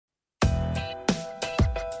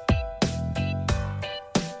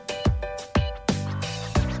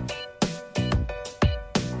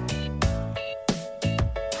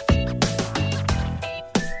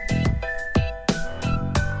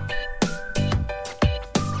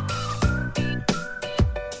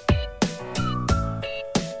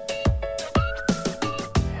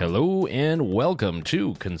Hello and welcome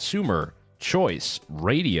to Consumer Choice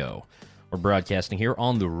Radio. We're broadcasting here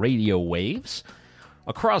on the radio waves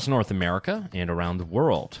across North America and around the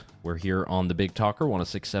world. We're here on the Big Talker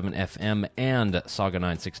 106.7 FM and Saga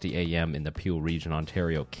 960 AM in the Peel region,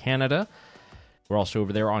 Ontario, Canada. We're also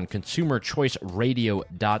over there on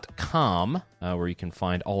consumerchoiceradio.com, where you can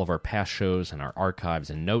find all of our past shows and our archives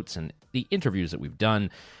and notes and the interviews that we've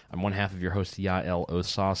done. I'm one half of your host, Yael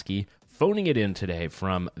Ossowski, phoning it in today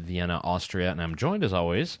from Vienna, Austria, and I'm joined, as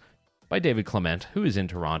always, by David Clement, who is in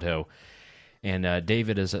Toronto. And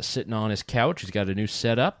David is sitting on his couch. He's got a new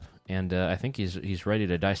setup, and I think he's ready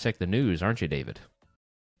to dissect the news, aren't you, David?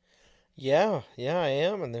 Yeah, I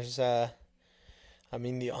am, and there's the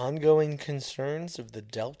ongoing concerns of the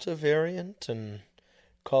Delta variant and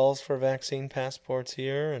calls for vaccine passports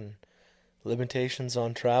here and limitations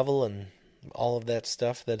on travel and all of that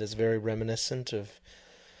stuff that is very reminiscent of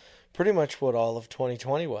pretty much what all of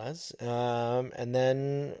 2020 was. And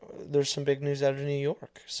then there's some big news out of New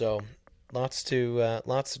York. So lots to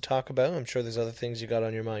talk about. I'm sure there's other things you got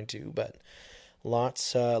on your mind too, but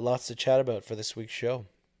lots to chat about for this week's show.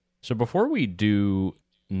 So before we do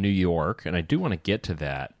New York, and I do want to get to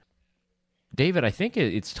that, David, I think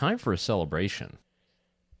it's time for a celebration.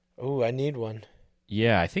 Oh, I need one.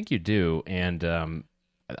 Yeah, I think you do, and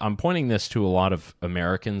I'm pointing this to a lot of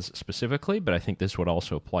Americans specifically, but I think this would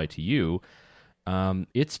also apply to you.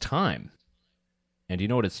 It's time. And do you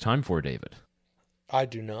know what it's time for, David? I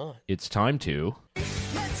do not. It's time to...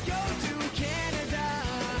 Let's go to Canada.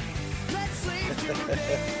 Let's leave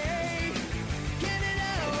today.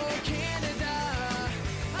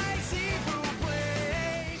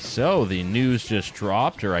 So the news just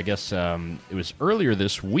dropped, or I guess it was earlier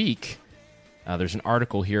this week. There's an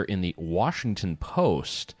article here in the Washington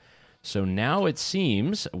Post. So now it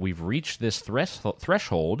seems we've reached this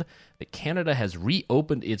threshold that Canada has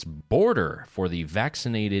reopened its border for the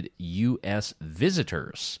vaccinated U.S.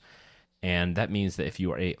 visitors. And that means that if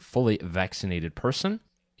you are a fully vaccinated person,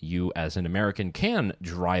 you as an American can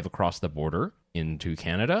drive across the border into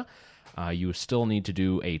Canada. You still need to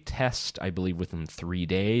do a test, I believe, within 3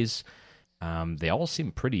 days. They all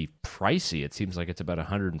seem pretty pricey. It seems like it's about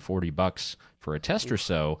 $140 for a test or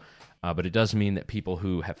so. But it does mean that people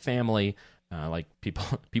who have family, like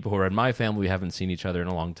people who are in my family, haven't seen each other in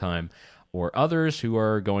a long time, or others who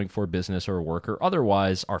are going for business or work or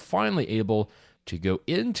otherwise, are finally able to go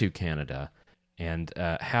into Canada and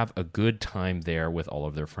have a good time there with all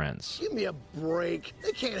of their friends. Give me a break.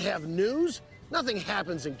 They can't have news. Nothing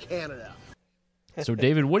happens in Canada. So,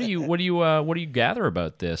 David, what do you gather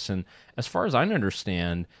about this? And as far as I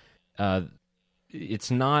understand,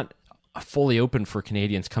 it's not fully open for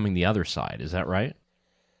Canadians coming the other side. Is that right?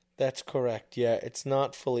 That's correct. Yeah, it's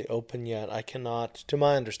not fully open yet. I cannot, to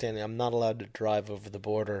my understanding, I'm not allowed to drive over the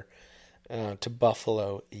border to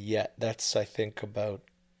Buffalo yet. That's, I think, about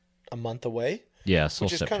a month away. Yeah, still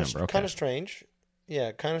which is September. Kind of strange.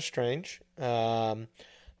 Yeah, kind of strange.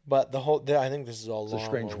 But I think this is all long overdue. It's a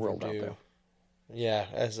strange world out there. Yeah,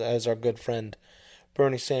 as our good friend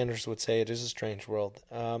Bernie Sanders would say, it is a strange world.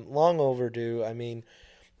 Long overdue. I mean,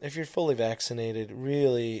 if you're fully vaccinated,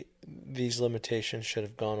 really, these limitations should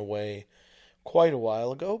have gone away quite a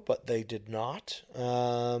while ago, but they did not.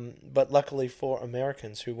 But luckily for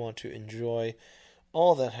Americans who want to enjoy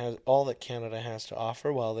all that Canada has to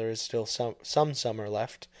offer, while there is still some summer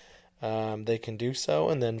left, they can do so,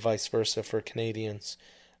 and then vice versa for Canadians.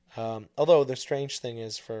 Although the strange thing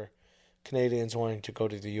is, for Canadians wanting to go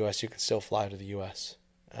to the U.S., you can still fly to the U.S.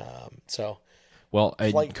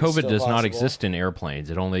 COVID does not exist in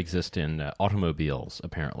airplanes. It only exists in automobiles,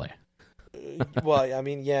 apparently. Well, I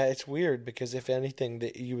mean, yeah, it's weird because if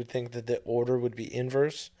anything, you would think that the order would be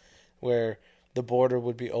inverse, where the border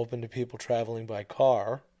would be open to people traveling by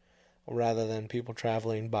car rather than people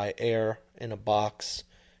traveling by air in a box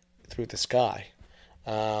through the sky.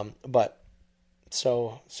 But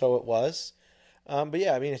so it was. But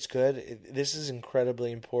yeah, I mean, it's good. This is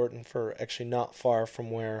incredibly important for actually not far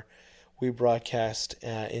from where we broadcast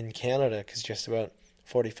in Canada, because just about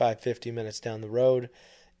 45-50 minutes down the road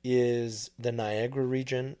is the Niagara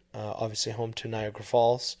region, obviously home to Niagara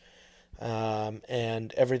Falls,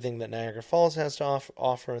 and everything that Niagara Falls has to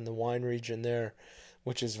offer in the wine region there,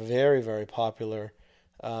 which is very, very popular,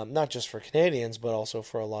 not just for Canadians, but also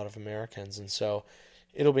for a lot of Americans. And so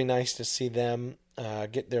it'll be nice to see them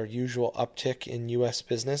get their usual uptick in U.S.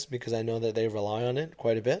 business, because I know that they rely on it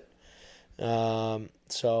quite a bit.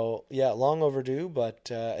 So, yeah, long overdue,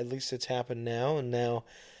 but at least it's happened now, and now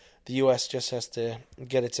the U.S. just has to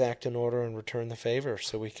get its act in order and return the favor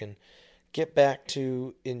so we can get back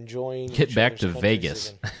to enjoying. Get each back other's to countries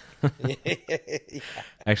Vegas. again. Yeah.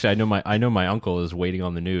 Actually, I know my uncle is waiting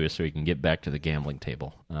on the news so he can get back to the gambling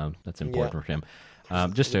table. That's important for him.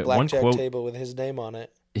 Just one Blackjack quote. table with his name on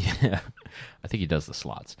it. Yeah, I think he does the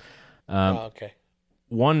slots. Okay.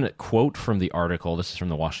 One quote from the article, this is from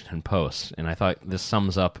the Washington Post, and I thought this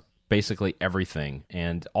sums up basically everything,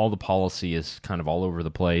 and all the policy is kind of all over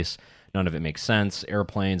the place. None of it makes sense.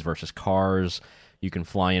 Airplanes versus cars. You can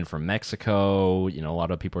fly in from Mexico. You know, a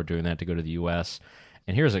lot of people are doing that to go to the U.S.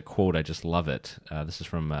 And here's a quote. I just love it. This is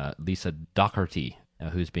from Lisa Doherty,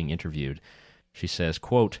 who's being interviewed. She says,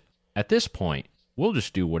 quote, "At this point, we'll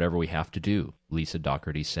just do whatever we have to do," Lisa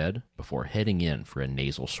Doherty said, before heading in for a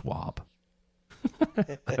nasal swab.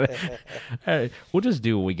 Hey, we'll just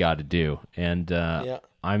do what we got to do. And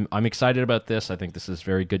I'm excited about this. I think this is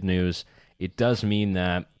very good news. It does mean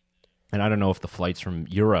that, and I don't know if the flights from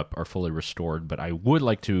Europe are fully restored, but I would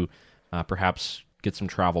like to perhaps get some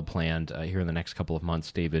travel planned here in the next couple of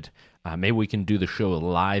months, David. Maybe we can do the show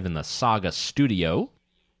live in the Saga studio,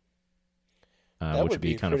 That which would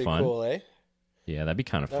be kind of fun. Cool, eh? Yeah, that'd be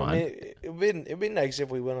kind of fun. I mean, it'd be nice if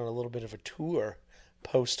we went on a little bit of a tour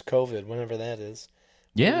post-COVID, whenever that is.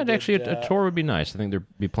 Yeah, Maybe actually, did, a tour would be nice. I think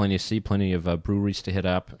there'd be plenty to see, plenty of breweries to hit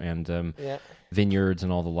up, and vineyards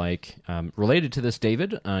and all the like. Related to this,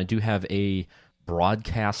 David, I do have a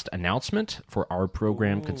broadcast announcement for our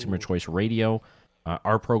program, Consumer Choice Radio.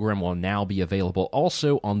 Our program will now be available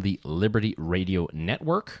also on the Liberty Radio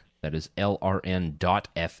Network. That is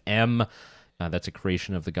LRN.FM. That's a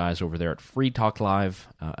creation of the guys over there at Free Talk Live,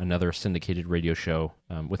 another syndicated radio show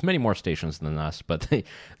with many more stations than us, but they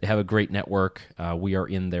have a great network. We are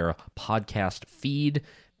in their podcast feed,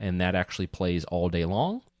 and that actually plays all day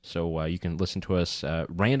long. So you can listen to us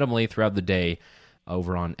randomly throughout the day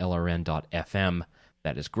over on LRN.FM.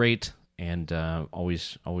 That is great, and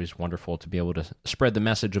always wonderful to be able to spread the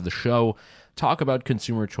message of the show, talk about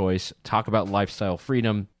consumer choice, talk about lifestyle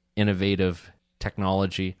freedom, innovative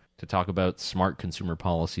technology, to talk about smart consumer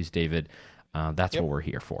policies, David. That's what we're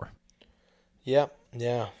here for. Yeah.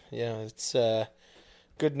 It's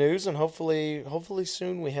good news, and hopefully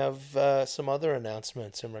soon we have some other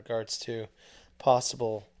announcements in regards to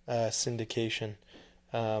possible syndication.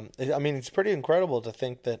 I mean, it's pretty incredible to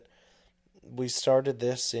think that we started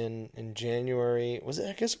this in January. Was it?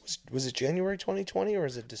 I guess was it January 2020 or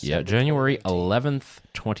is it December? Yeah, January 11th,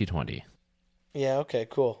 2020. Yeah. Okay.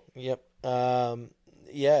 Cool. Yep.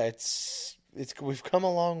 Yeah, it's we've come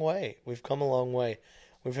a long way. We've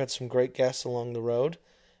had some great guests along the road,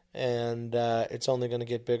 and it's only going to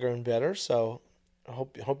get bigger and better. So I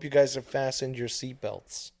hope you guys have fastened your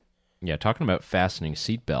seatbelts. Yeah, talking about fastening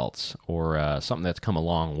seatbelts or something that's come a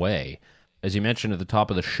long way. As you mentioned at the top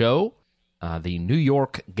of the show, the New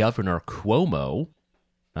York Governor Cuomo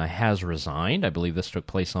has resigned. I believe this took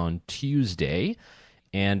place on Tuesday.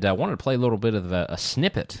 And I wanted to play a little bit of a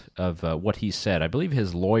snippet of what he said. I believe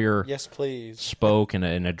his lawyer yes, please. spoke and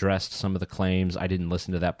addressed some of the claims. I didn't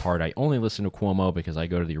listen to that part. I only listen to Cuomo because I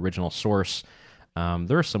go to the original source.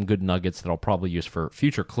 There are some good nuggets that I'll probably use for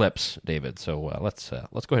future clips, David. So let's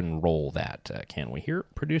go ahead and roll that. Can we hear,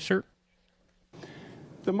 producer?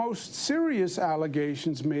 The most serious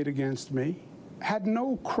allegations made against me had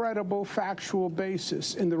no credible factual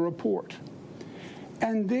basis in the report.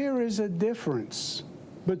 And there is a difference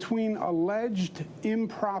between alleged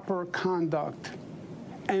improper conduct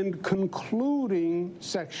and concluding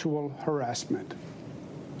sexual harassment.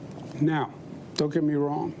 Now, don't get me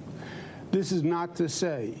wrong. This is not to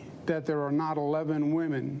say that there are not 11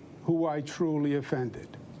 women who I truly offended.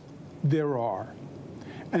 There are.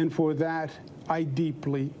 And for that, I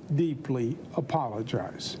deeply, deeply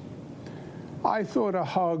apologize. I thought a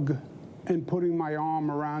hug and putting my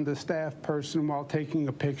arm around a staff person while taking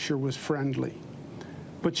a picture was friendly,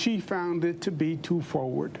 but she found it to be too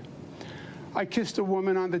forward. I kissed a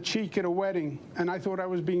woman on the cheek at a wedding, and I thought I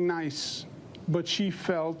was being nice, but she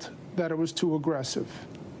felt that it was too aggressive.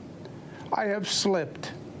 I have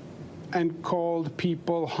slipped and called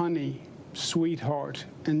people honey, sweetheart,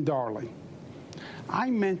 and darling.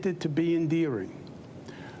 I meant it to be endearing,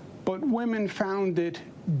 but women found it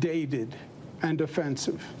dated and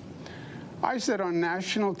offensive. I said on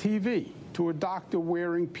national TV to a doctor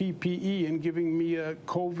wearing PPE and giving me a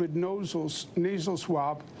COVID nasal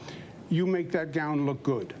swab, "You make that gown look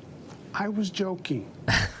good." I was joking.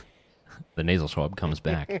 The nasal swab comes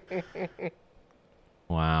back.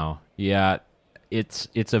 Wow. Yeah, it's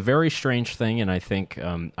a very strange thing, and I think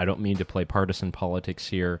I don't mean to play partisan politics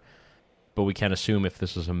here, but we can assume if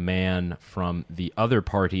this is a man from the other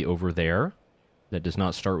party over there that does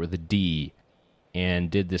not start with a D and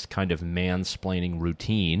did this kind of mansplaining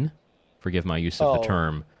routine, Forgive my use of the Oh.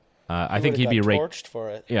 term. I He think he'd would've be got raked. torched for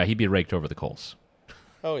it. Yeah, he'd be raked over the coals.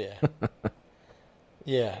 Oh yeah,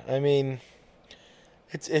 yeah. I mean,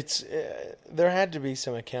 it's there had to be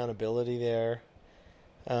some accountability there,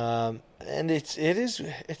 and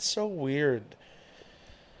it's so weird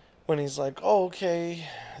when he's like, "Oh, okay,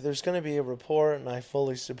 there's going to be a report, and I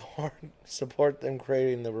fully support them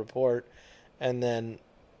creating the report," and then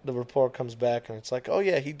the report comes back, and it's like, "Oh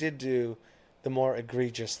yeah, he did do the more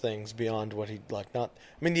egregious things beyond what he like." Not,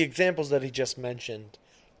 I mean, the examples that he just mentioned,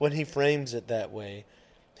 when he frames it that way.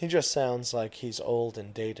 He just sounds like he's old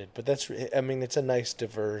and dated, but I mean, it's a nice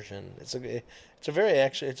diversion. It's a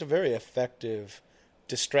very effective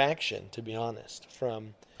distraction, to be honest,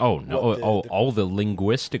 from Oh no! what All the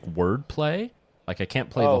linguistic wordplay. Like I can't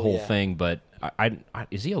play the Oh, whole yeah. thing, but I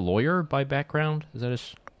is he a lawyer by background? Is that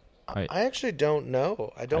his? I actually don't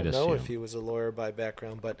know. I don't I'd know if assume. he was a lawyer by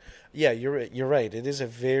background, but yeah, you're right. It is a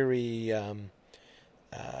very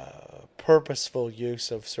purposeful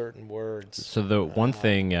use of certain words. So the one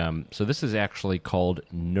thing, so this is actually called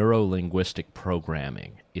neuro-linguistic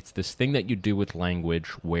programming. It's this thing that you do with language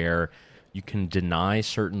where you can deny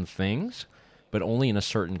certain things, but only in a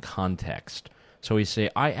certain context. So we say,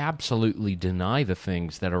 I absolutely deny the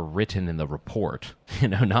things that are written in the report.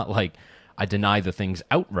 Not like I deny the things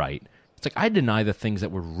outright. It's like I deny the things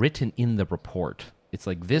that were written in the report. It's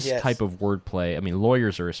like this Yes. type of wordplay. I mean,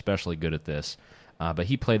 lawyers are especially good at this. But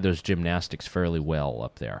he played those gymnastics fairly well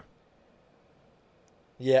up there.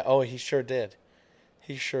 Yeah, oh, he sure did.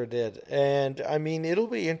 He sure did. And I mean, it'll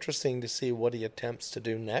be interesting to see what he attempts to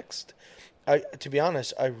do next. To be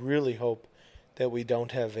honest, I really hope that we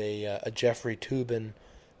don't have a Jeffrey Toobin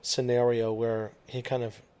scenario where he kind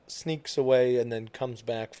of sneaks away and then comes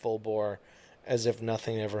back full bore as if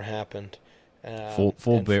nothing ever happened. Full and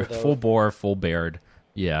for those- full bore, full bared.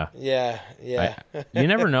 Yeah. Yeah, yeah. You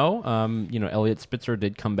never know. Elliot Spitzer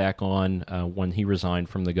did come back on when he resigned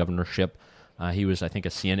from the governorship. He was, I think, a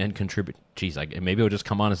CNN contributor. Geez, maybe he'll just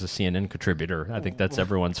come on as a CNN contributor. I think that's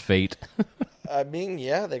everyone's fate. I mean,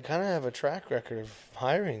 yeah, they kind of have a track record of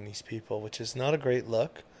hiring these people, which is not a great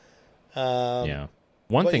look. Yeah.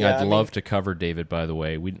 One but thing yeah, I'd I love mean- to cover, David, by the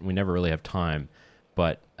way, we never really have time,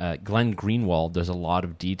 but Glenn Greenwald does a lot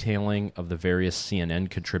of detailing of the various CNN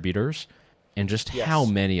contributors and just Yes. how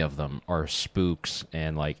many of them are spooks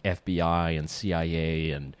and like FBI and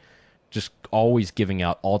CIA and just always giving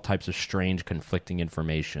out all types of strange, conflicting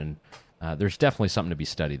information. There's definitely something to be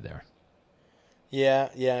studied there. Yeah,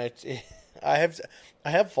 yeah. I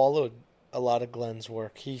have followed a lot of Glenn's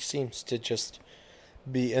work. He seems to just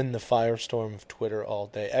be in the firestorm of Twitter all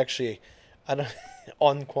day. Actually, I don't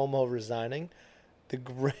on Cuomo resigning.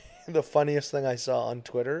 The funniest thing I saw on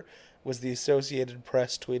Twitter was the Associated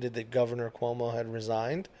Press tweeted that Governor Cuomo had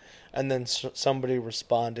resigned, and then somebody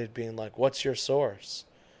responded being like, "What's your source?"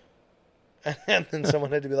 And then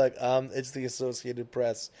someone had to be like, "It's the Associated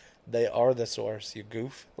Press. They are the source. You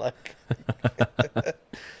goof!" Like.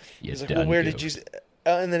 You He's like, done well, where goofed. did you?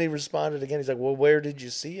 And then he responded again. He's like, well, where did you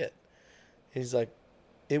see it? He's like,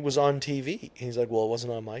 it was on TV. He's like, well, it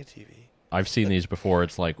wasn't on my TV. I've seen these before.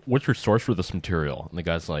 It's like, what's your source for this material? And the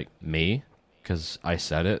guy's like, me? Because I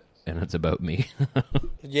said it, and it's about me.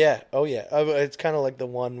 Yeah. Oh, yeah. It's kind of like the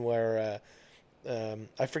one where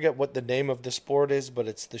I forget what the name of the sport is, but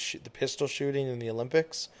it's the pistol shooting in the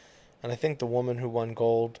Olympics. And I think the woman who won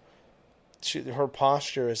gold, her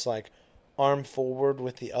posture is like arm forward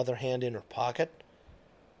with the other hand in her pocket.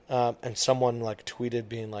 And someone like tweeted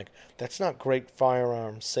being like, that's not great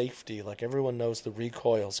firearm safety. Like everyone knows the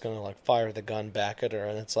recoil's going to like fire the gun back at her.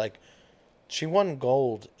 And it's like, she won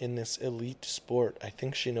gold in this elite sport. I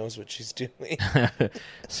think she knows what she's doing.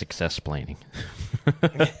 Success planning.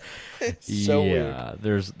 It's so weird. Yeah,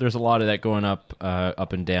 there's a lot of that going up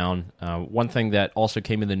and down. One thing that also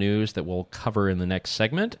came in the news that we'll cover in the next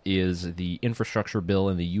segment is the infrastructure bill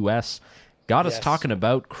in the U.S. got us Yes. talking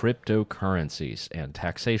about cryptocurrencies and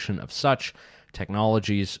taxation of such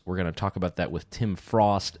technologies. We're going to talk about that with Tim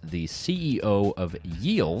Frost, the CEO of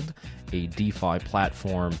Yield, a DeFi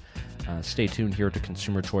platform. Stay tuned here to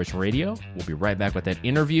Consumer Choice Radio. We'll be right back with that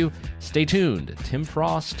interview. Stay tuned. Tim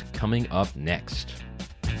Frost coming up next.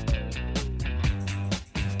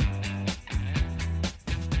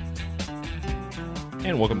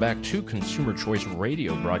 And welcome back to Consumer Choice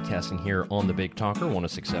Radio, broadcasting here on the Big Talker,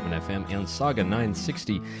 106.7 FM and Saga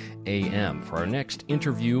 960 AM. For our next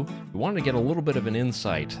interview, we wanted to get a little bit of an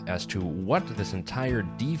insight as to what this entire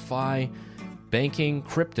DeFi banking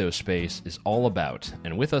crypto space is all about.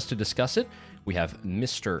 And with us to discuss it, we have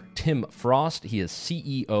Mr. Tim Frost. He is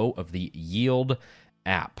CEO of the Yield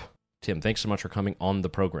app. Tim, thanks so much for coming on the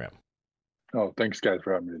program. Oh, thanks guys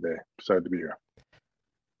for having me today. Excited to be here.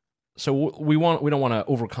 So we don't want to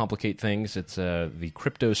overcomplicate things. It's the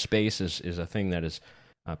crypto space is a thing that is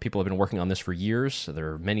people have been working on this for years. So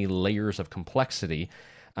there are many layers of complexity.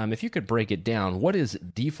 If you could break it down, what is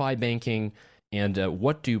DeFi banking, and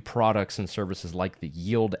what do products and services like the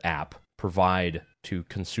Yield app provide to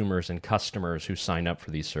consumers and customers who sign up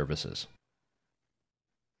for these services?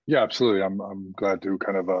 Yeah, absolutely. I'm glad to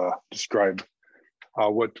kind of describe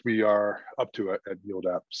what we are up to at Yield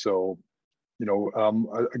App. So,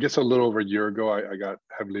 I guess a little over a year ago, I got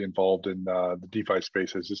heavily involved in the DeFi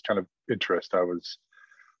space as just kind of interest.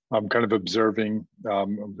 I'm kind of observing.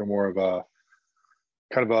 I'm more of a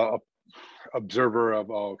kind of a observer of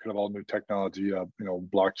all new technology.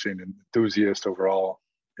 Blockchain enthusiast overall,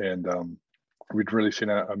 and we'd really seen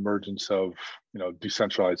an emergence of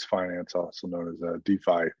decentralized finance, also known as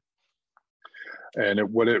DeFi. And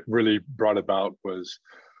what it really brought about was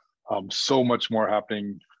so much more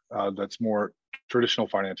happening. That's more traditional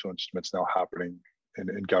financial instruments now happening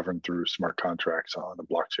and governed through smart contracts on the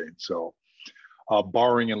blockchain. So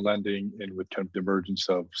borrowing and lending, and with kind of the emergence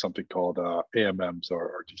of something called AMMs,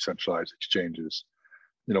 or decentralized exchanges.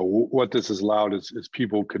 What this has allowed is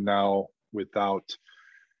people can now, without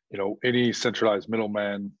any centralized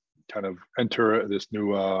middleman, kind of enter this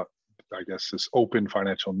new this open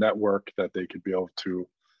financial network that they could be able to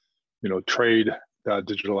trade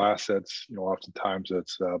digital assets. Oftentimes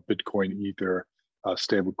it's Bitcoin, Ether,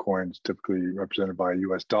 stable coins, typically represented by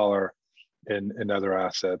US dollar, and other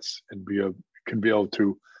assets, and can be able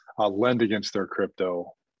to lend against their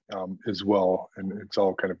crypto as well. And it's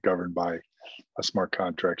all kind of governed by a smart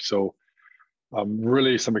contract. So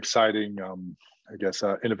really some exciting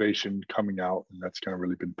innovation coming out, and that's kind of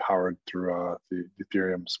really been powered through the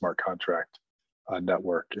Ethereum smart contract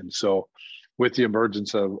network. And so with the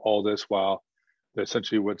emergence of all this, while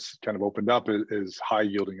essentially what's kind of opened up is high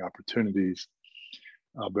yielding opportunities.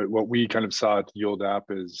 But what we kind of saw at the Yield app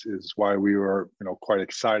is why we were quite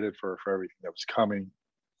excited for everything that was coming.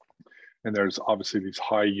 And there's obviously these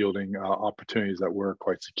high yielding opportunities that were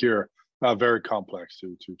quite secure, very complex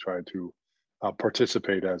to try to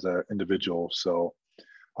participate as an individual. So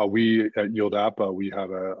we at Yield app, we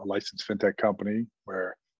have a licensed fintech company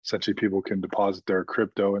where essentially people can deposit their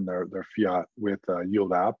crypto and their fiat with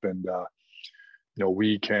Yield app, and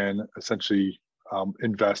we can essentially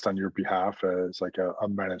invest on your behalf as like a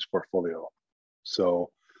managed portfolio.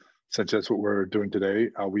 So essentially that's what we're doing today.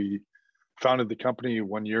 We founded the company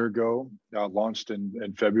 1 year ago, launched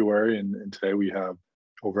in February, and today we have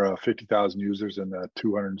over 50,000 users and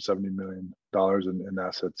 $270 million in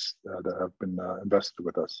assets that have been invested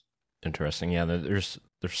with us. Interesting. Yeah, there's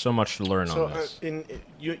so much to learn on this.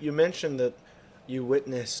 You mentioned that you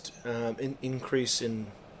witnessed an increase in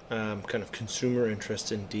kind of consumer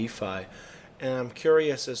interest in DeFi, and I'm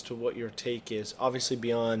curious as to what your take is. Obviously,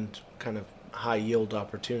 beyond kind of high yield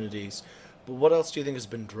opportunities, but what else do you think has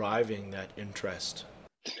been driving that interest?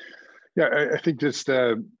 Yeah, I think just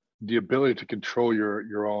the ability to control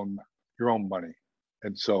your own money,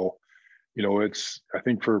 and so it's, I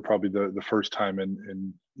think, for probably the first time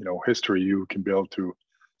in history, you can be able to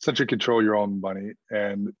essentially control your own money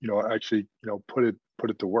and actually put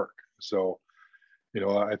it to work. So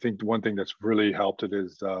I think the one thing that's really helped it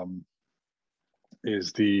is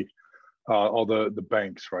the all the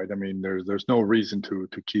banks, right? I mean, there's no reason to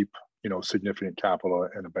keep significant capital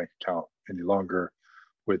in a bank account any longer,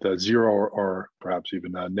 with zero or perhaps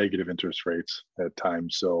even negative interest rates at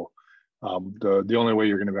times. So the only way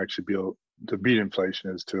you're going to actually be able to beat inflation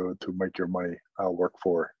is to make your money work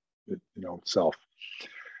for it, itself.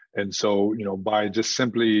 And so by just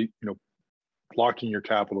simply locking your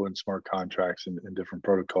capital in smart contracts and different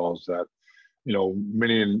protocols that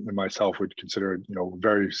many and myself would consider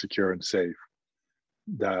very secure and safe,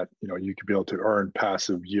 that you could be able to earn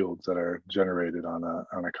passive yields that are generated on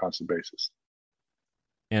a constant basis.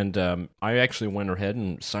 And I actually went ahead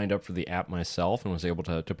and signed up for the app myself and was able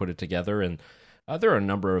to put it together. And there are a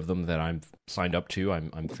number of them that I'm signed up to.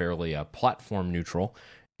 I'm fairly platform neutral.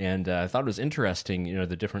 And I thought it was interesting,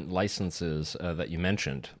 the different licenses that you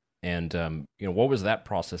mentioned. And, what was that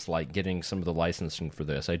process like, getting some of the licensing for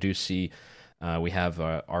this? I do see we have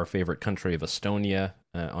our favorite country of Estonia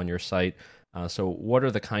on your site. So what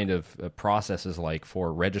are the kind of processes like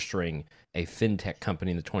for registering a fintech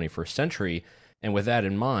company in the 21st century? And with that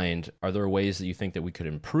in mind, are there ways that you think that we could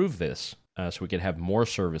improve this so we could have more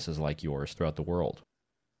services like yours throughout the world?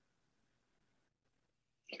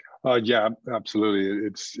 Yeah, absolutely.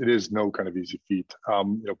 It is no kind of easy feat.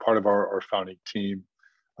 Part of our founding team,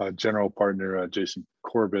 general partner Jason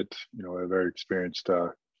Corbett, a very experienced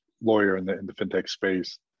lawyer in the fintech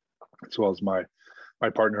space, as well as my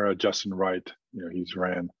partner Justin Wright. He's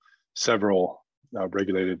ran several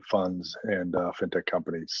regulated funds and fintech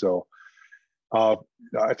companies. So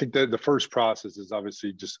I think that the first process is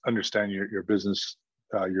obviously just understanding your business,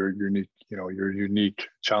 your unique, your unique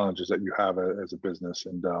challenges that you have as a business,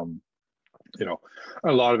 and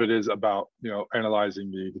a lot of it is about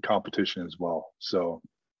analyzing the competition as well. So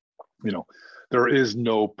there is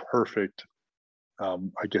no perfect,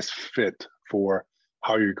 I guess, fit for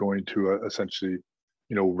how you're going to essentially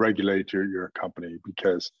regulate your company,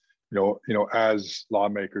 because as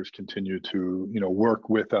lawmakers continue to work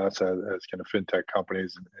with us as kind of fintech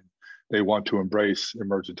companies, and they want to embrace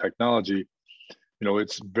emerging technology,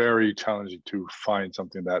 it's very challenging to find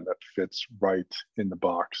something that fits right in the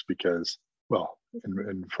box, because, well,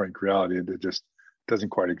 in frank reality, it just doesn't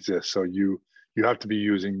quite exist. So you have to be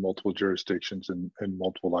using multiple jurisdictions and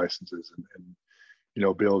multiple licenses, and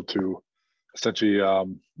be able to essentially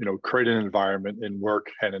create an environment and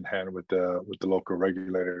work hand in hand with the local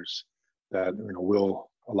regulators that will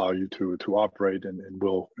allow you to operate and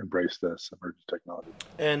will embrace this emerging technology.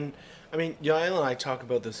 And I mean, Yael and I talk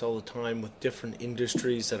about this all the time with different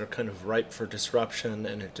industries that are kind of ripe for disruption,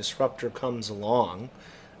 and a disruptor comes along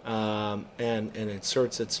and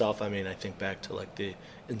inserts itself. I mean, I think back to like the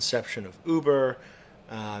inception of Uber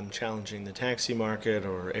challenging the taxi market,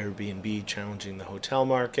 or Airbnb challenging the hotel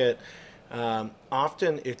market.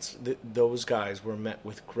 Often it's those guys were met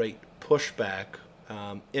with great pushback,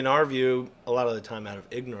 in our view, a lot of the time out of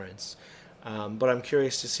ignorance. But I'm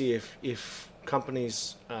curious to see if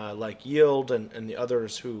companies like Yield and the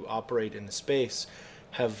others who operate in the space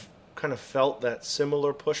have kind of felt that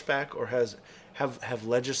similar pushback, or have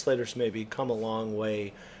legislators maybe come a long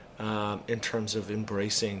way in terms of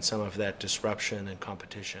embracing some of that disruption and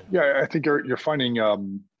competition? Yeah, I think you're finding a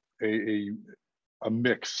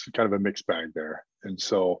mix, kind of a mixed bag there. And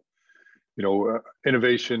so,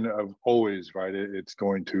 innovation of always, right? It's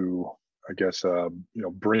going to, I guess,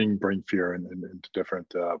 bring fear into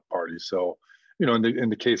different parties. So, in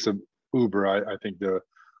the case of Uber, I think the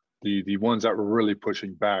ones that were really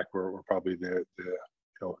pushing back were probably the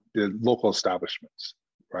local establishments,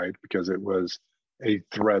 right? Because it was a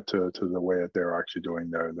threat to the way that they're actually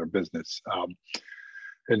doing their business.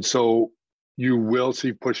 And so you will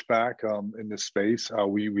see pushback in this space.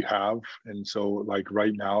 We have, and so like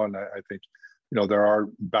right now, and I think there are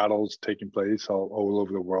battles taking place all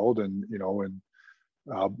over the world, and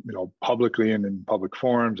publicly and in public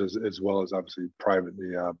forums, as well as obviously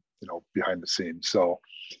privately, behind the scenes. So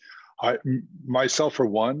myself for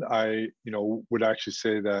one, I would actually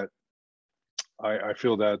say that I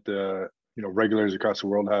feel that regulators across the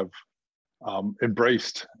world have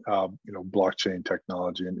embraced blockchain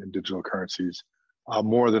technology and digital currencies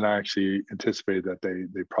more than I actually anticipated that they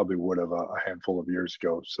probably would have a handful of years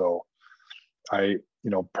ago. So I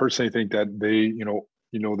personally think that they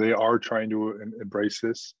are trying to embrace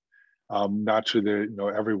this. Naturally,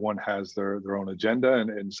 everyone has their own agenda,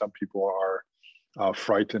 and some people are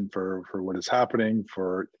frightened for what is happening,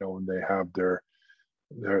 for when they have their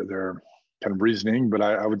kind of reasoning. But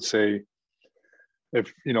I would say,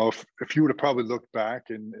 if you would have probably looked back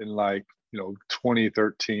in like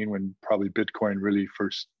 2013, when probably Bitcoin really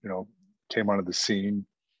first came onto the scene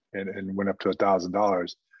and went up to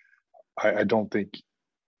 $1,000, I don't think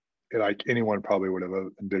like anyone probably would have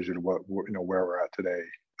envisioned where we're at today.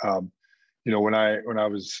 When I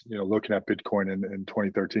was looking at Bitcoin in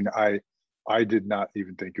 2013, I did not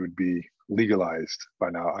even think it would be legalized by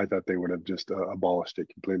now. I thought they would have just abolished it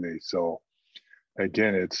completely. So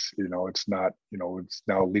again, it's not, it's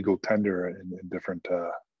now legal tender in different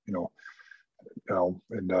in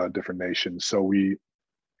different nations. So we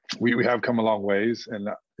have come a long ways, and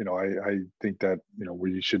I think that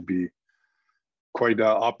we should be quite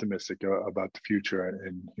optimistic about the future,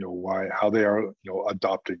 and how they are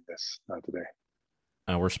adopting this today.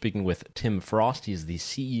 We're speaking with Tim Frost. He's the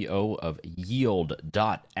CEO of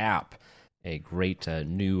Yield.app, a great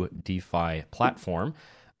new DeFi platform.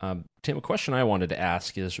 Tim, a question I wanted to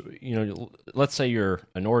ask is, let's say you're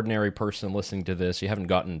an ordinary person listening to this, you haven't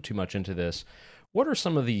gotten too much into this. What are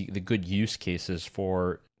some of the good use cases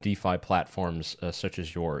for DeFi platforms such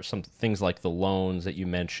as yours? Some things like the loans that you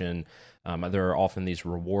mentioned. There are often these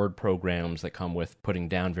reward programs that come with putting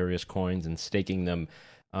down various coins and staking them.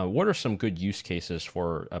 What are some good use cases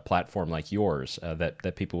for a platform like yours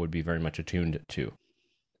that people would be very much attuned to?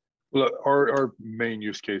 Well, our main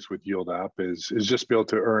use case with Yield app is just be able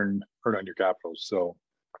to earn on your capital. So,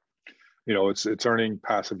 it's earning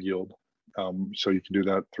passive yield. So you can do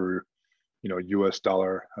that through, US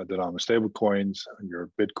dollar denominated stable coins, your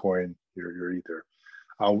Bitcoin, your Ether.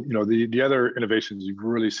 The other innovations you've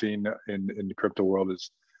really seen in the crypto world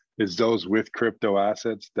is those with crypto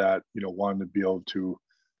assets that want to be able to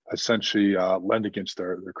essentially lend against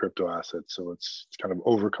their crypto assets. So it's kind of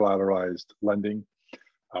over collateralized lending.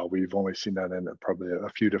 We've only seen that in probably a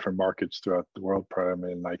few different markets throughout the world,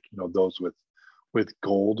 primarily in those with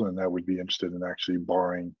gold, and that would be interested in actually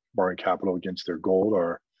borrowing capital against their gold,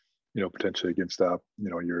 or potentially against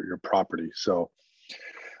your property. So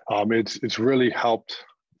it's really helped,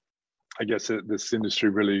 I guess, this industry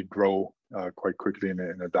really grow quite quickly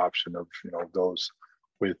in adoption of those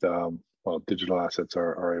with digital assets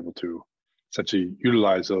are able to essentially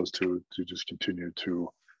utilize those to just continue to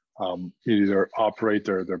either operate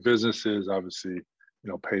their businesses, obviously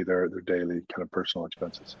pay their daily kind of personal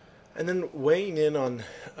expenses. And then weighing in on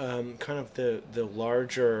kind of the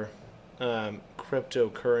larger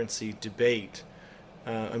cryptocurrency debate.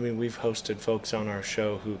 I mean, we've hosted folks on our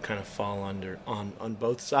show who kind of fall on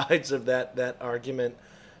both sides of that argument.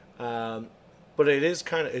 But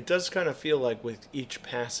it does kind of feel like with each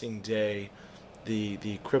passing day,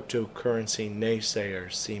 the cryptocurrency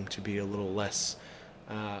naysayers seem to be a little less,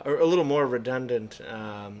 or a little more redundant,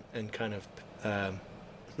 and kind of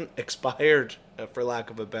expired, for lack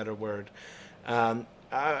of a better word.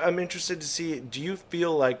 I'm interested to see, do you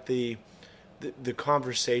feel like the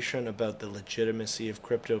conversation about the legitimacy of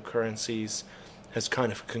cryptocurrencies has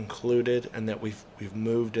kind of concluded, and that we've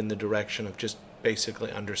moved in the direction of just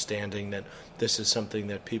basically understanding that this is something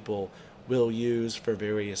that people will use for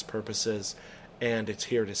various purposes and it's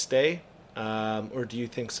here to stay? Or do you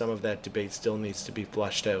think some of that debate still needs to be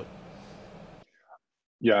flushed out?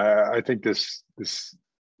 Yeah, I think this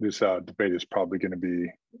debate is probably going to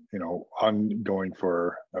be ongoing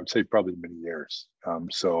for, I would say, probably many years.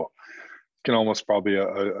 So it can almost probably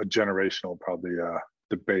a generational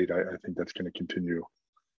debate. I think that's going to continue.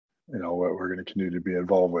 What we're going to continue to be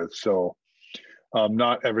involved with. So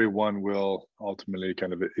not everyone will ultimately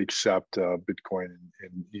kind of accept Bitcoin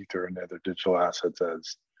and Ether and other digital assets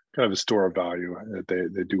as kind of a store of value. That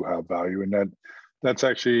they do have value, and that's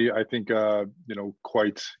actually, I think,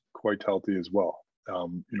 quite healthy as well.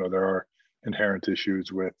 There are inherent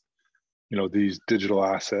issues with these digital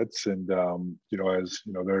assets, and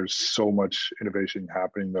there's so much innovation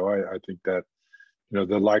happening, though. I think that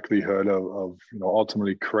the likelihood of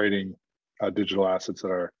ultimately creating digital assets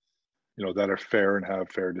that are fair and have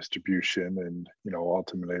fair distribution, and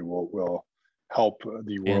ultimately will help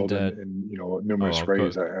the world in numerous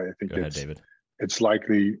ways. I think it's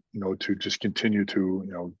likely to just continue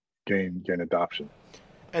to gain adoption.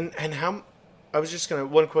 And how, I was just gonna,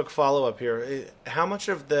 one quick follow up here. How much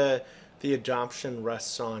of the adoption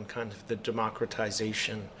rests on kind of the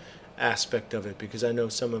democratization aspect of it? Because I know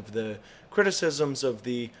some of the criticisms of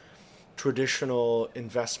the traditional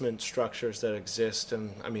investment structures that exist,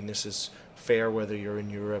 and I mean this is fair whether you're in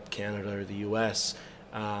Europe, Canada, or the U.S.,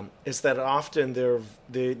 is that often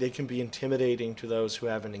they can be intimidating to those who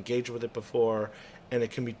haven't engaged with it before, and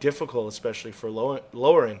it can be difficult, especially for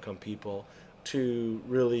lower income people, to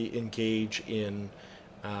really engage in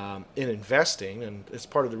investing. And it's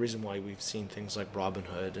part of the reason why we've seen things like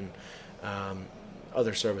Robinhood and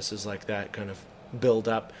other services like that kind of build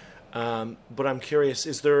up. But I'm curious,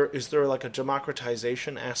 is there like a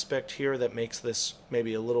democratization aspect here that makes this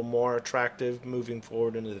maybe a little more attractive moving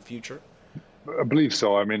forward into the future? I believe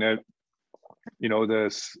so. I mean, I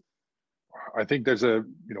think there's a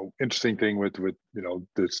interesting thing with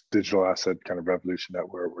this digital asset kind of revolution that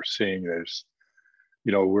we're seeing. There's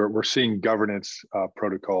we're seeing governance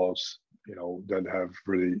protocols that have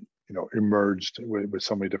really emerged with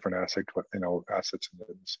so many different assets in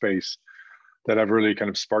the space that have really kind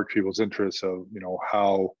of sparked people's interest of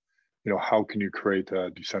how can you create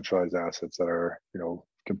decentralized assets that are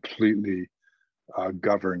completely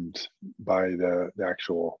governed by the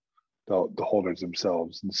holders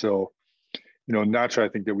themselves. And so naturally,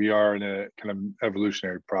 I think that we are in a kind of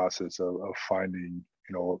evolutionary process of finding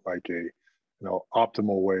like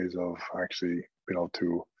optimal ways of actually being able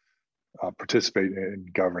to participate in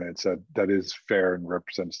governance that is fair and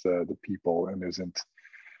represents the people, and isn't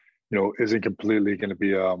completely going to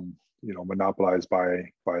be monopolized by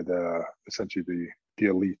essentially the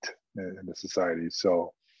elite in the society.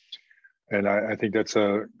 So, and I think that's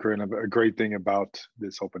a great thing about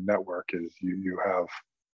this open network is you have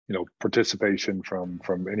participation from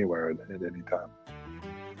anywhere at any time.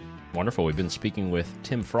 Wonderful. We've been speaking with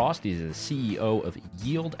Tim Frost. He's the CEO of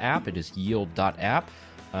Yield App. It is yield.app.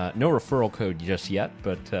 No referral code just yet,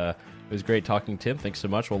 but it was great talking, Tim. Thanks so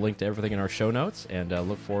much. We'll link to everything in our show notes, and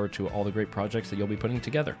look forward to all the great projects that you'll be putting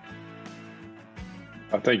together.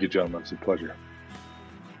 Thank you, gentlemen. It's a pleasure.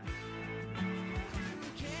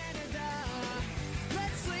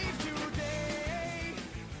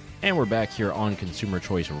 And we're back here on Consumer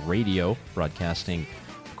Choice Radio, broadcasting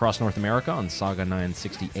across North America on Saga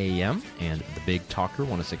 960 AM and the Big Talker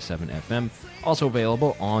 106.7 FM. Also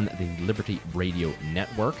available on the Liberty Radio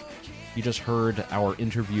Network. You just heard our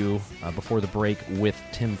interview before the break with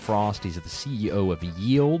Tim Frost. He's the CEO of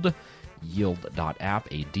Yield, Yield.app,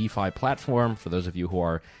 a DeFi platform for those of you who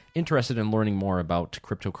are interested in learning more about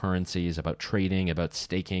cryptocurrencies, about trading, about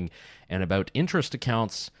staking, and about interest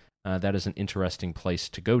accounts. That is an interesting place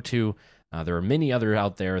to go to. There are many other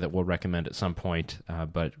out there that we'll recommend at some point,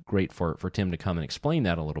 but great for Tim to come and explain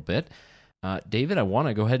that a little bit. David, I want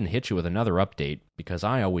to go ahead and hit you with another update because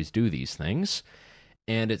I always do these things.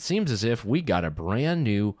 And it seems as if we got a brand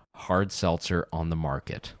new hard seltzer on the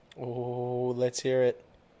market. Oh, let's hear it.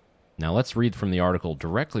 Now, let's read from the article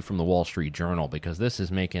directly from the Wall Street Journal because this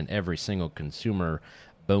is making every single consumer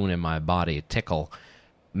bone in my body tickle.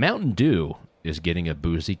 Mountain Dew is getting a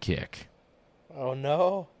boozy kick. Oh,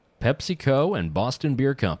 no. PepsiCo and Boston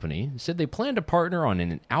Beer Company said they plan to partner on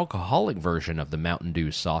an alcoholic version of the Mountain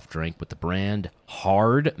Dew soft drink with the brand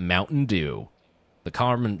Hard Mountain Dew.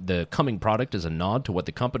 The coming product is a nod to what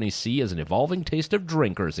the companies see as an evolving taste of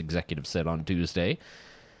drinkers, executives said on Tuesday.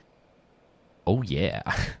 Oh, yeah.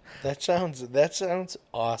 That sounds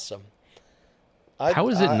awesome. How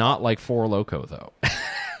is it not like Four Loko, though?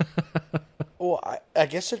 Well, I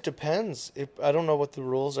guess it depends. I don't know what the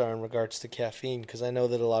rules are in regards to caffeine, because I know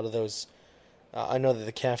that a lot of those, I know that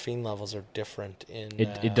the caffeine levels are different in...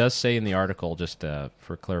 It does say in the article, just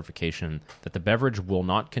for clarification, that the beverage will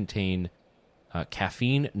not contain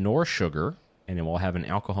caffeine nor sugar, and it will have an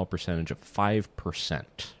alcohol percentage of 5%.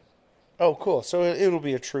 Oh, cool. So it'll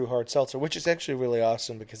be a true hard seltzer, which is actually really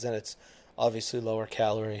awesome, because then it's obviously lower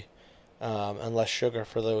calorie and less sugar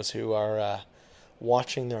for those who are...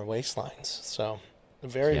 watching their waistlines. So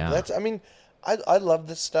I love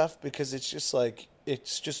this stuff because it's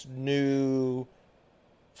just new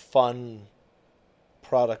fun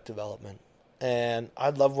product development. And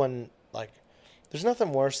I love when, there's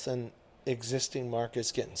nothing worse than existing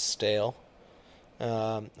markets getting stale.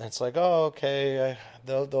 It's like, oh, okay,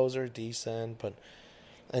 those are decent, but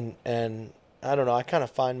and I don't know, I kind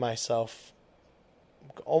of find myself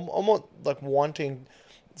almost like wanting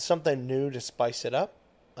something new to spice it up.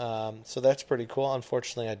 So that's pretty cool.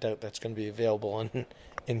 Unfortunately, I doubt that's going to be available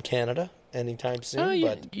in Canada anytime soon.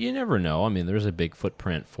 But you never know. I mean, there's a big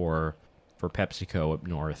footprint for PepsiCo up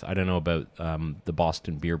north. I don't know about the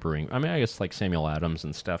Boston Beer Brewing. I mean, I guess like Samuel Adams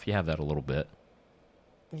and stuff, you have that a little bit.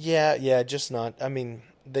 Yeah, just not. I mean,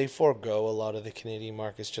 they forego a lot of the Canadian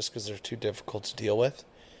markets just because they're too difficult to deal with.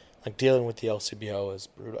 Like, dealing with the LCBO is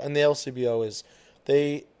brutal. And the LCBO is...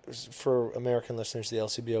 For American listeners, the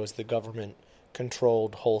LCBO is the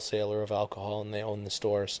government-controlled wholesaler of alcohol, and they own the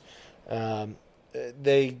stores.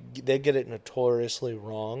 They get it notoriously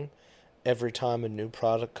wrong every time a new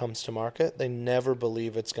product comes to market. They never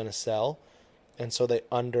believe it's going to sell, and so they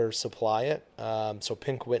undersupply it. So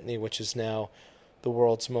Pink Whitney, which is now the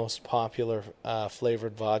world's most popular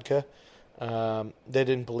flavored vodka, they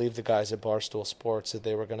didn't believe the guys at Barstool Sports that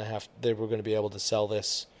they were going to be able to sell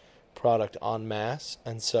this product en masse,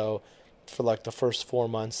 and so for like the first 4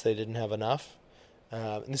 months they didn't have enough.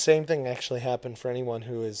 And the same thing actually happened for anyone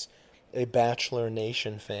who is a Bachelor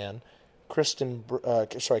Nation fan.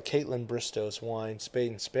 Caitlin Bristow's wine,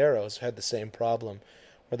 Spade and Sparrows, had the same problem,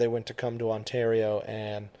 where they went to come to Ontario,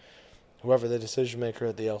 and whoever the decision maker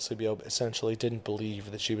at the LCBO essentially didn't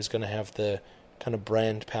believe that she was going to have the kind of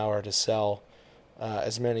brand power to sell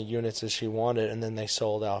as many units as she wanted, and then they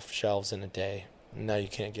sold off shelves in a day. Now you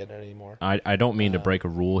can't get it anymore. I don't mean to break a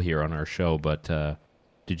rule here on our show, but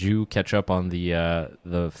did you catch up on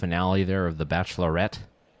the finale there of The Bachelorette?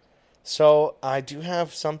 So I do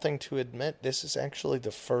have something to admit. This is actually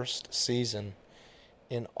the first season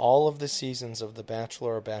in all of the seasons of the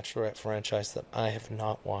Bachelor or Bachelorette franchise that I have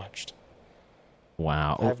not watched.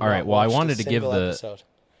 Wow. All right. Well, I wanted to give a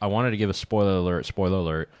spoiler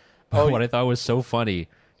alert. What I thought was so funny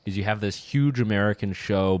is you have this huge American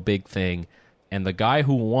show, big thing, and the guy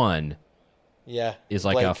who won is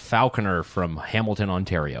like a falconer from Hamilton,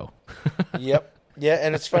 Ontario. Yep. Yeah,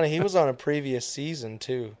 and it's funny, he was on a previous season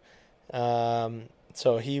too.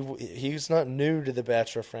 So he's not new to the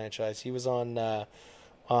Bachelor franchise. He was on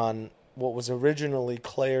what was originally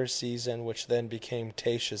Claire's season, which then became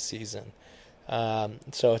Tayshia's season.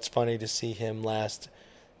 So it's funny to see him last.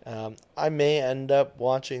 I may end up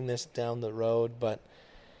watching this down the road, but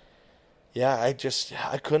yeah, I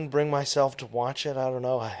couldn't bring myself to watch it. I don't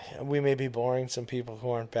know. We may be boring some people who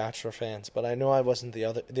aren't Bachelor fans, but I know I wasn't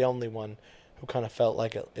the only one who kind of felt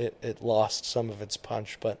like it lost some of its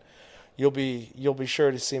punch. But you'll be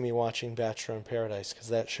sure to see me watching Bachelor in Paradise because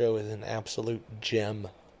that show is an absolute gem.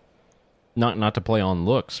 Not to play on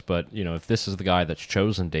looks, but if this is the guy that's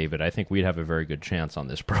chosen, David, I think we'd have a very good chance on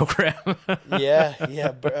this program.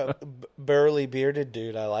 Yeah, burly bearded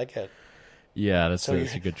dude. I like it. Yeah, that's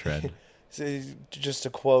a good trend. So just to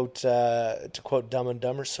quote Dumb and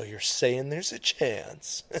Dumber, so you're saying there's a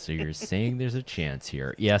chance. So you're saying there's a chance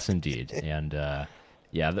here. Yes, indeed. And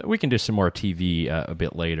we can do some more TV a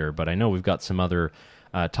bit later, but I know we've got some other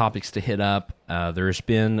topics to hit up. There's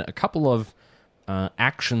been a couple of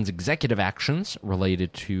executive actions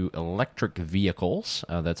related to electric vehicles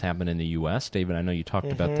that's happened in the U.S. David, I know you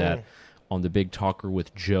talked about that on the Big Talker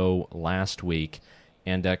with Joe last week,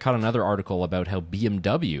 and caught another article about how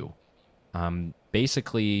BMW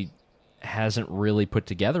basically hasn't really put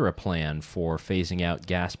together a plan for phasing out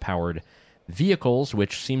gas-powered vehicles,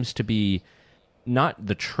 which seems to be not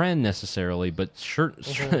the trend necessarily, but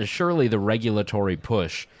surely the regulatory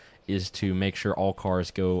push is to make sure all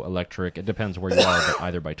cars go electric. It depends where you are, but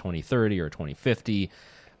either by 2030 or 2050.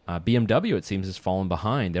 BMW, it seems, has fallen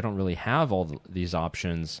behind. They don't really have all these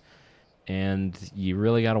options, and you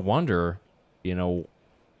really got to wonder,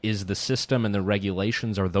 is the system and the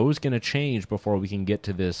regulations, are those going to change before we can get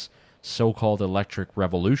to this so-called electric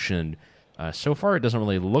revolution? So far, it doesn't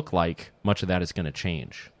really look like much of that is going to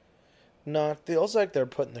change. No, it feels like they're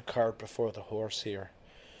putting the cart before the horse here,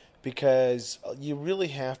 because you really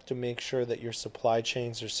have to make sure that your supply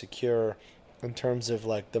chains are secure in terms of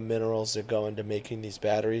like the minerals that go into making these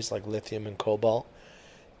batteries, like lithium and cobalt.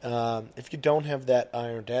 If you don't have that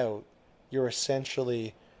ironed out, you're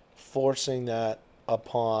essentially forcing that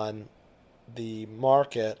upon the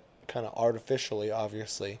market, kind of artificially,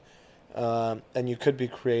 obviously, and you could be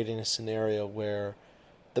creating a scenario where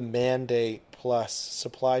the mandate plus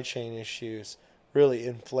supply chain issues really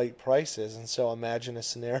inflate prices. And so imagine a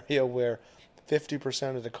scenario where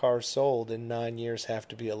 50% of the cars sold in 9 years have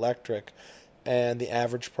to be electric, and the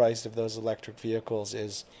average price of those electric vehicles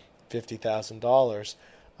is $50,000.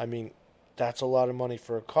 I mean, that's a lot of money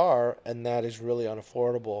for a car, and that is really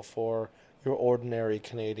unaffordable for your ordinary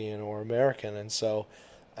Canadian or American. And so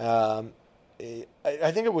I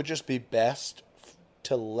think it would just be best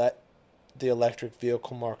to let the electric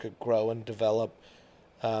vehicle market grow and develop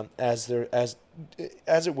as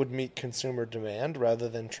it would meet consumer demand, rather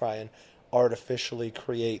than try and artificially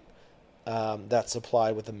create that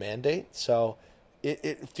supply with a mandate. So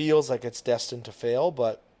it feels like it's destined to fail,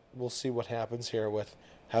 but we'll see what happens here with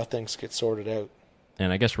how things get sorted out.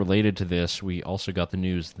 And I guess related to this, we also got the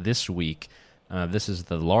news this week. This is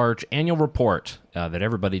the large annual report that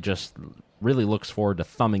everybody just really looks forward to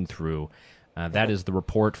thumbing through. That is the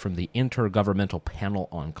report from the Intergovernmental Panel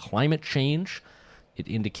on Climate Change. It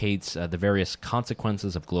indicates the various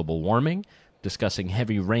consequences of global warming, discussing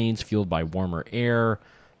heavy rains fueled by warmer air,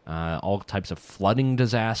 all types of flooding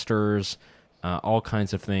disasters, all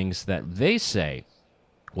kinds of things that they say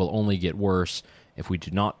will only get worse if we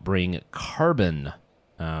do not bring carbon,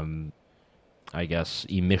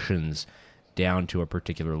 emissions down to a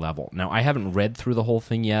particular level. Now, I haven't read through the whole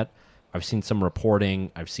thing yet. I've seen some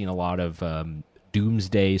reporting. I've seen a lot of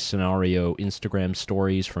doomsday scenario Instagram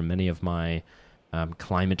stories from many of my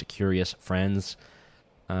climate-curious friends.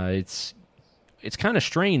 It's kind of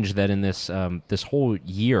strange that in this this whole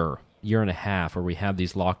year and a half, where we have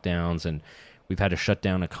these lockdowns and we've had to shut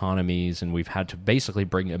down economies and we've had to basically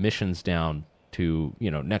bring emissions down to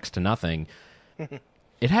next to nothing,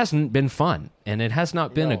 it hasn't been fun, and it has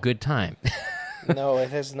not been a good time. No, it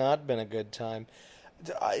has not been a good time.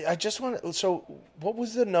 I just want to... So, what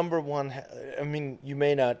was the number one... I mean, you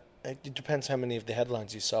may not... It depends how many of the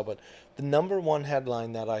headlines you saw, but the number one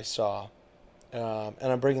headline that I saw, and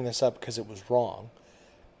I'm bringing this up because it was wrong,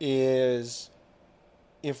 is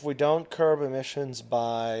if we don't curb emissions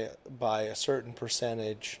by a certain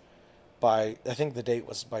percentage, I think the date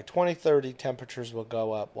was by 2030, temperatures will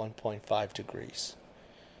go up 1.5 degrees.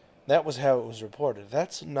 That was how it was reported.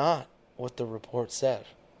 That's not what the report said.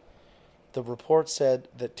 The report said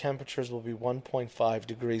that temperatures will be 1.5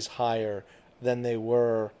 degrees higher than they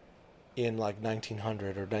were in like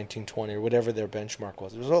 1900 or 1920 or whatever their benchmark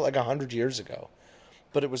was. It was like 100 years ago.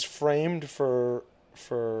 But it was framed for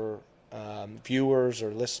viewers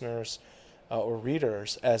or listeners or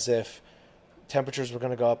readers as if temperatures were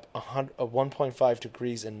going to go up 1.5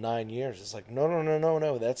 degrees in 9 years. It's like,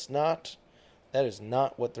 no. That is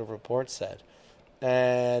not what the report said.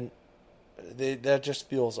 And that just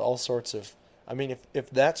feels all sorts of... I mean, if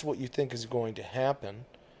that's what you think is going to happen,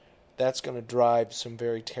 that's going to drive some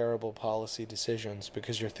very terrible policy decisions,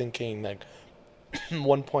 because you're thinking like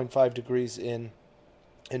 1.5 degrees in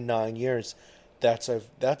 9 years. that's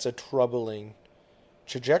a troubling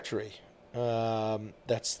trajectory.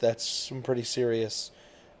 That's some pretty serious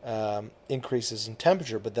increases in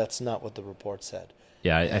temperature, but that's not what the report said.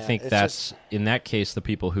 Yeah, I think it's that's, in that case, the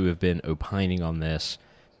people who have been opining on this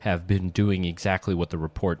have been doing exactly what the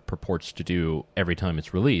report purports to do every time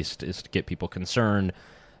it's released, is to get people concerned,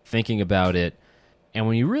 thinking about it. And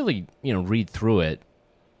when you really, read through it,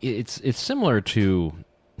 it's similar to,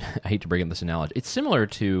 I hate to bring up this analogy, it's similar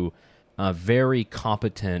to very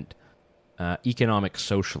competent economic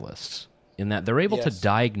socialists in that they're able to Yes.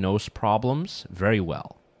 diagnose problems very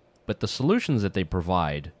well, but the solutions that they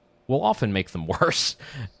provide will often make them worse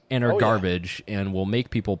and are Oh, yeah. garbage and will make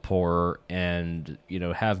people poorer and,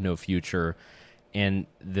 have no future. And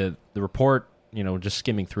the report, just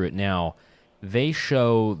skimming through it now, they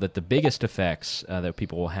show that the biggest effects that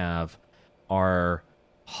people will have are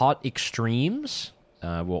hot extremes,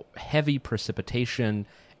 heavy precipitation,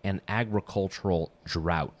 and agricultural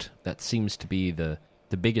drought. That seems to be the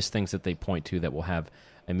biggest things that they point to that will have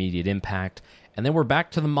immediate impact. And then we're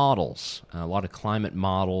back to the models, a lot of climate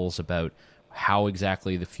models about how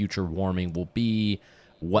exactly the future warming will be,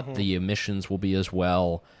 what the emissions will be as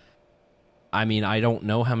well. I mean, I don't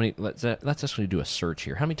know how many. Let's actually do a search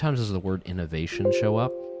here. How many times does the word innovation show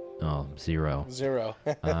up? Oh, 0. 0.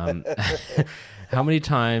 How many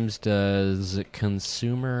times does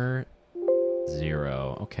consumer?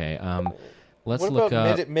 0. Okay. Let's What look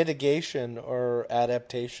about up mitigation or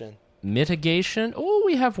adaptation? mitigation. Oh,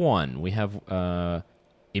 we have one. We have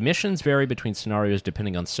emissions vary between scenarios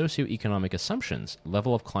depending on socioeconomic assumptions,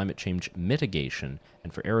 level of climate change mitigation,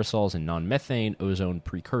 and for aerosols and non-methane, ozone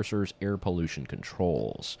precursors, air pollution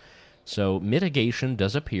controls. So mitigation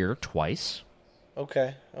does appear twice.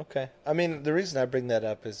 Okay. I mean, the reason I bring that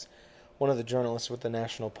up is one of the journalists with the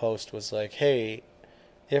National Post was like, "Hey,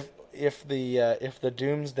 if the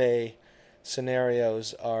doomsday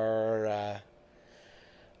scenarios are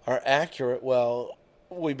accurate, well,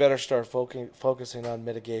 we better start focusing on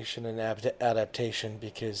mitigation and adaptation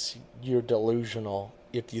because you're delusional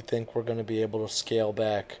if you think we're going to be able to scale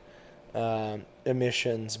back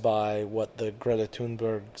emissions by what the Greta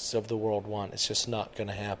Thunbergs of the world want. It's just not going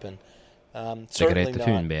to happen. Certainly Greta not.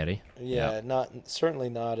 Thunberg. Yeah, certainly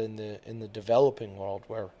not in the developing world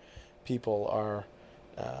where people are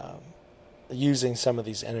using some of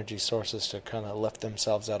these energy sources to kind of lift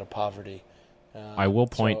themselves out of poverty. I will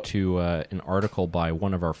point to an article by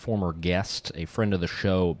one of our former guests, a friend of the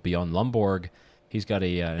show, Bjorn Lomborg. He's got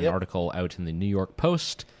an article out in the New York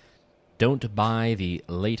Post. Don't buy the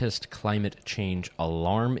latest climate change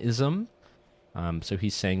alarmism. So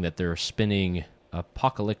he's saying that they're spinning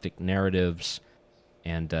apocalyptic narratives,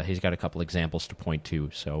 and he's got a couple examples to point to.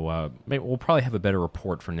 So maybe we'll probably have a better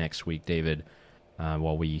report for next week, David,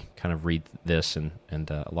 while we kind of read this and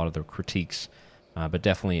a lot of the critiques. But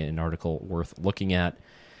definitely an article worth looking at.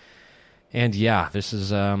 And yeah, this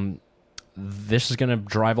is going to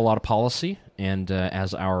drive a lot of policy. And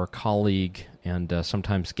as our colleague and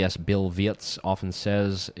sometimes guest Bill Wietz often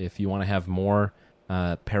says, if you want to have more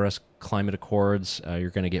Paris Climate Accords,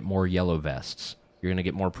 you're going to get more yellow vests. You're going to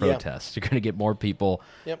get more protests. You're going to get more people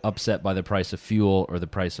upset by the price of fuel or the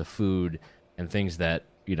price of food and things that,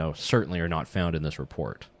 certainly are not found in this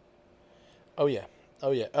report. Oh yeah.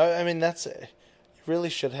 I mean, that's you really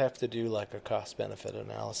should have to do like a cost benefit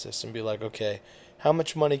analysis and be like, okay, how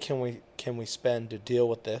much money can we spend to deal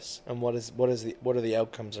with this, and what are the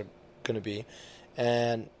outcomes are going to be,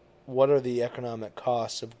 and what are the economic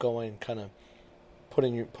costs of going kind of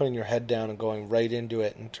putting your head down and going right into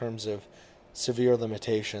it in terms of severe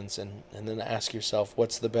limitations, and then ask yourself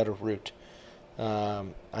what's the better route.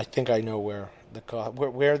 I think I know where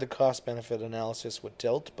the cost benefit analysis would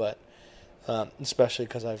tilt, but especially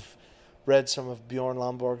because I've read some of Bjorn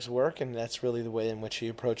Lomborg's work, and that's really the way in which he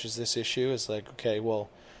approaches this issue. Is like, okay,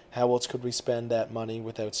 well, how else could we spend that money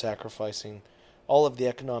without sacrificing all of the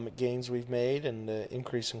economic gains we've made and the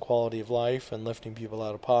increase in quality of life and lifting people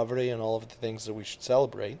out of poverty and all of the things that we should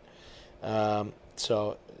celebrate.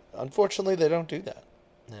 So unfortunately, they don't do that.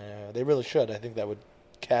 They really should. I think that would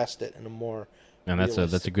cast it in a more And that's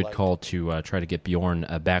a good light. call to try to get Bjorn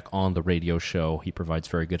back on the radio show. He provides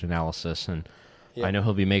very good analysis, and I know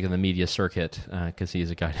he'll be making the media circuit because he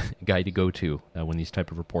is a guy to go to when these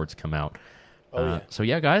type of reports come out. So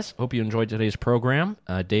yeah, guys, hope you enjoyed today's program.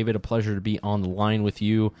 David, a pleasure to be on the line with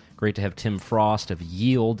you. Great to have Tim Frost of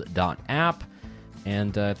Yield.app,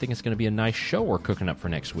 and I think it's going to be a nice show we're cooking up for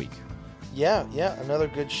next week. Yeah, another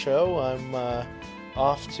good show. I'm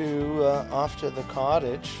off to the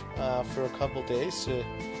cottage for a couple days to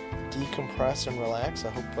decompress and relax. I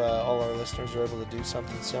hope all our listeners are able to do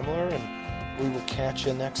something similar, and we will catch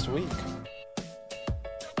you next week.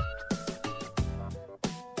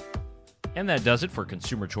 And that does it for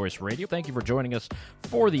Consumer Choice Radio. Thank you for joining us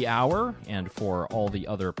for the hour, and for all the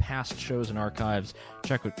other past shows and archives,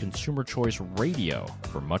 check out Consumer Choice Radio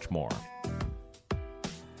for much more.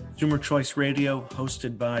 Consumer Choice Radio,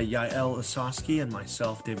 hosted by Yael Osowski and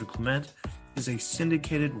myself, David Clement, is a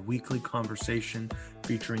syndicated weekly conversation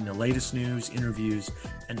featuring the latest news, interviews,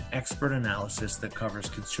 and expert analysis that covers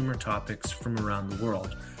consumer topics from around the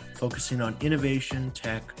world, focusing on innovation,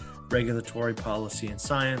 tech, regulatory policy, and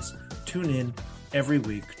science. Tune in every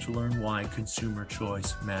week to learn why consumer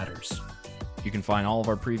choice matters. You can find all of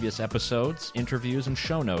our previous episodes, interviews, and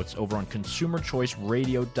show notes over on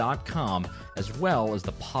consumerchoiceradio.com, as well as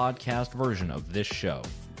the podcast version of this show.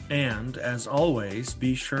 And, as always,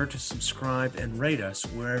 be sure to subscribe and rate us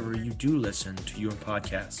wherever you do listen to your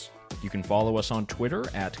podcasts. You can follow us on Twitter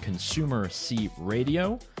at Consumer C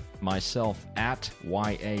Radio, myself at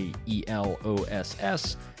YAELOSS,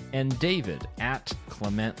 and David at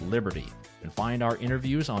Clement Liberty. And find our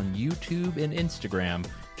interviews on YouTube and Instagram,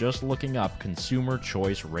 just looking up Consumer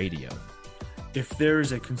Choice Radio. If there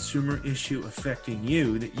is a consumer issue affecting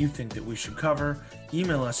you that you think that we should cover,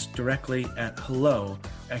 email us directly at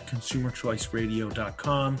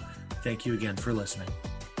hello@consumerchoiceradio.com. Thank you again for listening.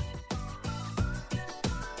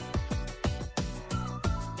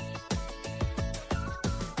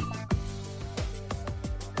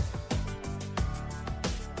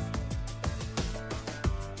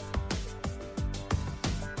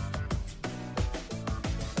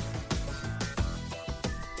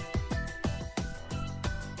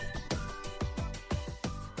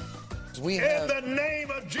 We In have. the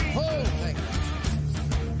name of Jesus, Oh, thank you.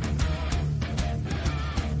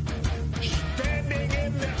 standing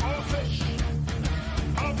in the office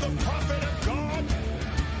of the prophet of God,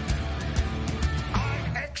 I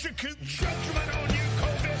execute judgment on you,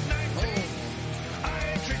 COVID-19. I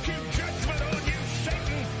execute judgment on you,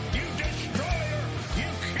 Satan, you destroyer, you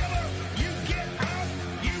killer. You get out.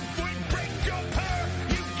 You would break your power.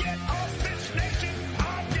 You get off this nation. I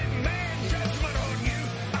demand judgment on you.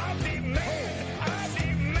 I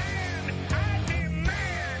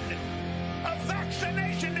demand a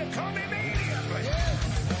vaccination to come immediately.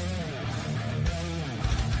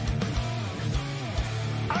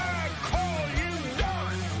 I call you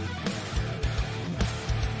done.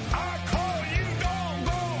 I call you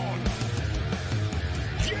doggone.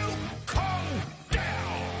 You come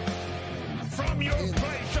down from your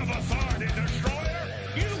place of authority, destroyer.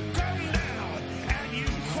 You come down and you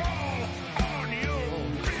crawl on your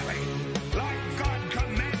belly like God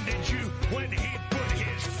commanded you when he put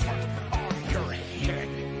his foot on your head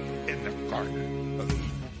in the Garden of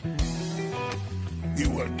Eden. You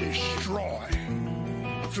will destroy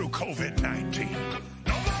through COVID-19.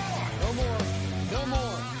 No more! No more. No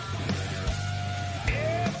more.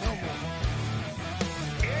 It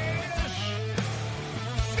is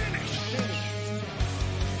finished.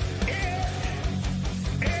 It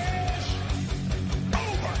is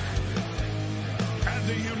over. And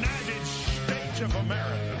the United States of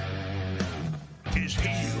America is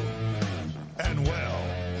healed and well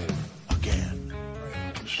again,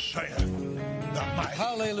 saith the mighty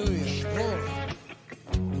Hallelujah.